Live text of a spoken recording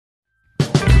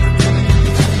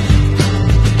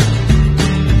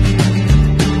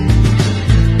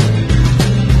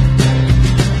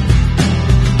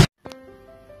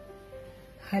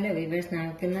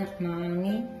നമുക്കിന്ന്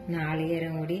മാങ്ങയും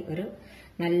നാളികേരം കൂടി ഒരു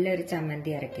നല്ലൊരു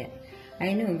ചമ്മന്തി അരയ്ക്കാം.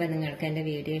 അതിനു മുമ്പ് നിങ്ങൾക്ക് എന്റെ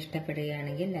വീഡിയോ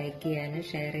ഇഷ്ടപ്പെടുകയാണെങ്കിൽ ലൈക്ക് ചെയ്യാനും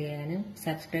ഷെയർ ചെയ്യാനും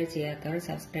സബ്സ്ക്രൈബ് ചെയ്യാത്തവർ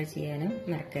സബ്സ്ക്രൈബ് ചെയ്യാനും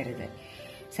മറക്കരുത്.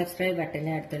 സബ്സ്ക്രൈബ്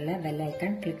ബട്ടന്റെ അടുത്തുള്ള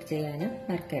ബെല്ലൈക്കൺ ക്ലിക്ക് ചെയ്യാനും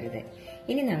മറക്കരുത്.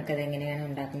 ഇനി നമുക്കത് എങ്ങനെയാണ്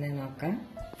ഉണ്ടാക്കുന്നത് നോക്കാം.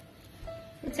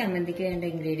 ചമ്മന്തിക്ക് വേണ്ട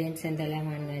ഇൻഗ്രീഡിയൻസ്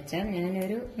എന്തെല്ലാമാണെന്ന് വെച്ചാൽ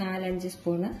ഞാനൊരു 4-5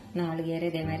 സ്പൂണ് നാളികേരം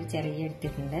ഇതേമാതിരി ചെറിയ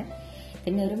എടുത്തിട്ടുണ്ട്.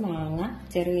 പിന്നെ ഒരു മാങ്ങ,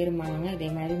 ചെറിയൊരു മാങ്ങ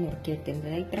ഇതേമാതിരി നുറുക്കിയെടുത്തിട്ടുണ്ട്.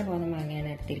 ഇത്ര പോകുന്ന മാങ്ങയാണ്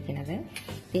എടുത്തിരിക്കുന്നത്.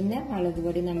 പിന്നെ മുളക്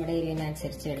പൊടി നമ്മുടെ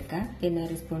എരിവിനനുസരിച്ച് എടുക്കാം. പിന്നെ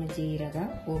 1 സ്പൂൺ ജീരകം,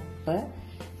 ഉപ്പ്,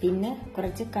 പിന്നെ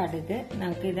കുറച്ച് കടുക്.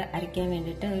 നമുക്ക് ഇത് അരയ്ക്കാൻ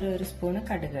വേണ്ടിയിട്ട് ഒരു സ്പൂണ്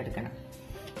കടുക് എടുക്കണം.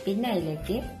 പിന്നെ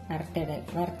അതിലേക്ക്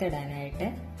വറുത്തിടാനായിട്ട്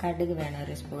കടുക് വേണം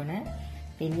 1 സ്പൂണ്.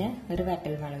 പിന്നെ ഒരു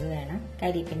വറ്റൽമുളക് വേണം,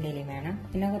 കരിയേപ്പിന്റെ ഇല വേണം,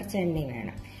 പിന്നെ കുറച്ച് എണ്ണ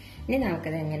വേണം. ഇനി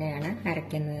നമുക്കത് എങ്ങനെയാണ്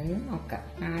അരയ്ക്കുന്നതെന്ന് നോക്കാം.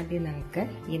 ആദ്യം നമുക്ക്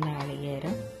ഈ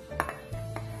നാളികേരം,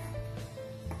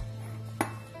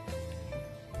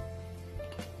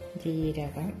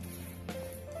 ജീരകം,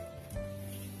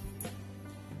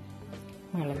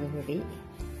 മുളക് പൊടി,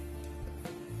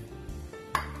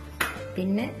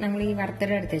 പിന്നെ നമ്മൾ ഈ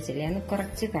വറുത്തട എടുത്ത് വെച്ചില്ലേ അന്ന്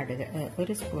കുറച്ച് കടുക്,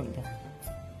 1 സ്പൂൺ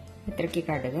ഇത്രയ്ക്ക്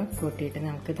കടുക് കൂട്ടിയിട്ട്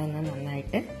നമുക്കിതൊന്ന്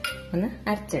നന്നായിട്ട് ഒന്ന്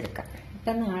അരച്ചെടുക്കാം.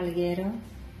 ഇപ്പം നാളികേരവും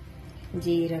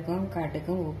ജീരകവും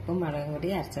കടുകും ഉപ്പും മുളകും കൂടി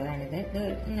അരച്ചതാണിത്.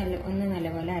 ഇത് ഒന്ന്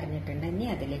നല്ലപോലെ അരഞ്ഞിട്ടുണ്ട്. ഇനി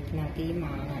അതിലേക്ക് നമുക്ക് ഈ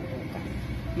മാങ്ങ ഇട്ട് വെക്കാം.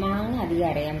 മാങ്ങ അധികം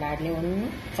അരയാൻ പാടില്ല, ഒന്ന്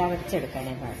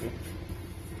ചതച്ചെടുക്കാനേ പാടില്ല.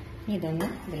 ഇതൊന്ന്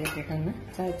ഇതിലിട്ടിട്ടൊന്ന്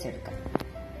ചതച്ചെടുക്കാം.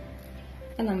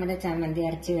 അപ്പം നമ്മുടെ ചമ്മന്തി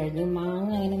അരച്ച് കഴിഞ്ഞു.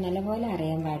 മാങ്ങ അങ്ങനെ നല്ലപോലെ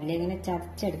അരയാൻ പാടില്ല, ഇങ്ങനെ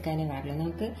ചതച്ചെടുക്കാനേ പാടില്ല.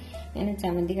 നമുക്ക് ഇങ്ങനെ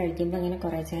ചമ്മന്തി കഴിക്കുമ്പോൾ അങ്ങനെ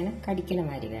കുറേശ്ശെ അങ്ങനെ കടിക്കണ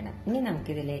മാതിരി വേണം. ഇനി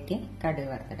നമുക്കിതിലേക്ക് കടുക്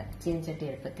വറുത്തിടാം. ചീനച്ചട്ടി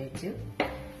അടുപ്പത്ത് വെച്ചു.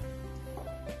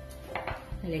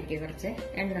 അതിലേക്ക് കുറച്ച്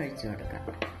എണ്ണ ഒഴിച്ചു കൊടുക്കാം.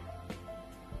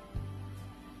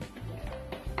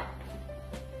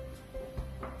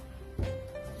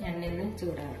 എണ്ണ ഒന്ന്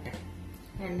ചൂടാവട്ടെ.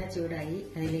 എണ്ണ ചൂടായി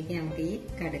അതിലേക്ക് നമുക്ക് ഈ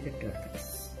കടുക് ഇട്ട് കൊടുക്കാം.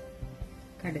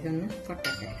 കടുകൊന്ന്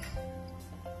പൊട്ടട്ടെ.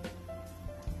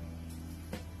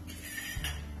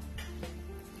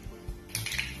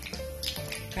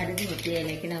 കടുക്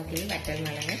പൊട്ടിയതിലേക്ക് നമുക്ക് ഈ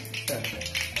വറ്റൽമുളക് ഇട്ട് കൊടുക്കാം.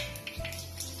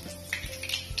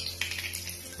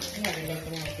 അതിലേക്ക്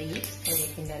നമുക്ക് ഈ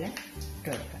കരിയേപ്പിന്റെ ഇല ഇട്ട്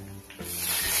കൊടുക്കാം.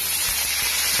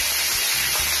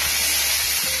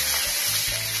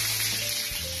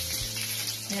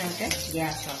 നമുക്ക്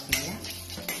ഗ്യാസ് ഓഫ് ചെയ്യാം.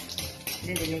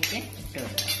 ഇതിലേക്ക് ഇട്ട്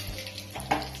കൊടുക്കാം.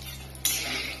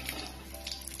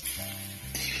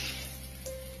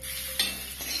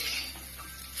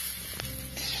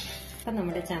 അപ്പം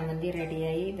നമ്മുടെ ചമ്മന്തി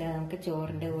റെഡിയായി. ഇത് നമുക്ക്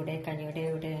ചോറിന്റെ കൂടെ കഞ്ഞിയുടെ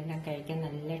കൂടെ എല്ലാം കഴിക്കാൻ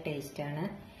നല്ല ടേസ്റ്റാണ്.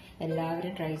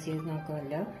 എല്ലാവരും ട്രൈ ചെയ്ത്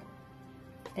നോക്കുമല്ലോ.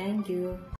 Thank you.